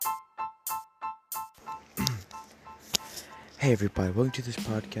Hey everybody, welcome to this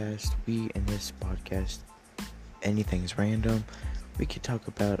podcast. In this podcast, anything is random. We could talk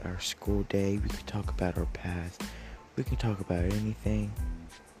about our school day, we could talk about our past, we can talk about anything.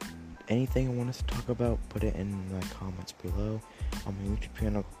 Anything you want us to talk about, put it in the comments below. On my YouTube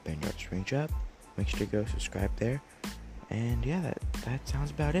channel, Bentrap. Make sure to go subscribe there. And yeah, that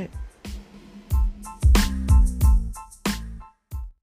sounds about it.